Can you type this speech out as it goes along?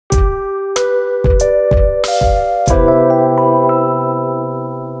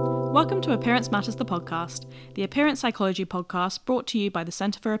Welcome to Appearance Matters the podcast, the appearance psychology podcast brought to you by the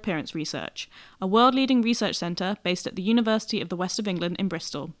Centre for Appearance Research, a world-leading research centre based at the University of the West of England in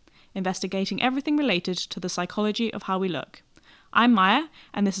Bristol, investigating everything related to the psychology of how we look. I'm Maya,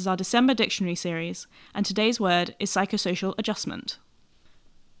 and this is our December dictionary series, and today's word is psychosocial adjustment.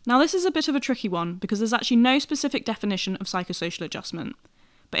 Now this is a bit of a tricky one because there's actually no specific definition of psychosocial adjustment.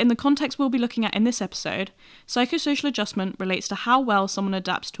 But in the context we'll be looking at in this episode, psychosocial adjustment relates to how well someone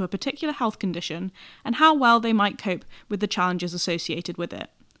adapts to a particular health condition and how well they might cope with the challenges associated with it.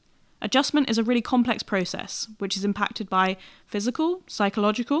 Adjustment is a really complex process, which is impacted by physical,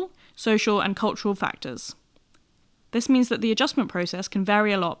 psychological, social, and cultural factors. This means that the adjustment process can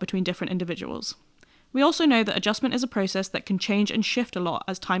vary a lot between different individuals. We also know that adjustment is a process that can change and shift a lot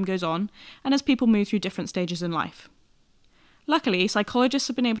as time goes on and as people move through different stages in life. Luckily, psychologists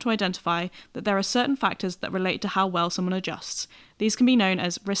have been able to identify that there are certain factors that relate to how well someone adjusts. These can be known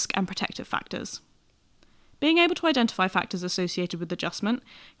as risk and protective factors. Being able to identify factors associated with adjustment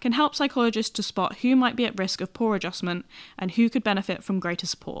can help psychologists to spot who might be at risk of poor adjustment and who could benefit from greater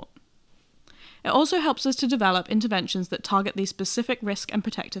support. It also helps us to develop interventions that target these specific risk and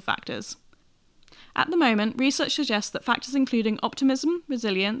protective factors. At the moment, research suggests that factors including optimism,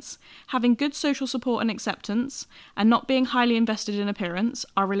 resilience, having good social support and acceptance, and not being highly invested in appearance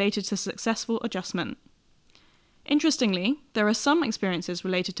are related to successful adjustment. Interestingly, there are some experiences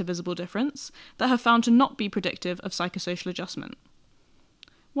related to visible difference that have found to not be predictive of psychosocial adjustment.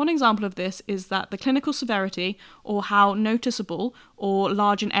 One example of this is that the clinical severity, or how noticeable or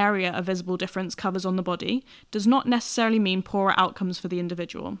large an area of visible difference covers on the body, does not necessarily mean poorer outcomes for the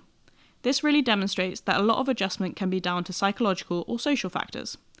individual. This really demonstrates that a lot of adjustment can be down to psychological or social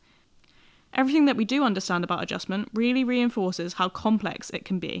factors. Everything that we do understand about adjustment really reinforces how complex it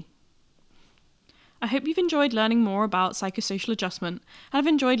can be. I hope you've enjoyed learning more about psychosocial adjustment and have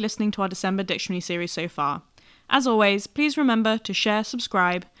enjoyed listening to our December dictionary series so far. As always, please remember to share,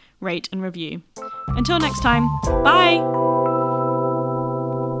 subscribe, rate and review. Until next time, bye!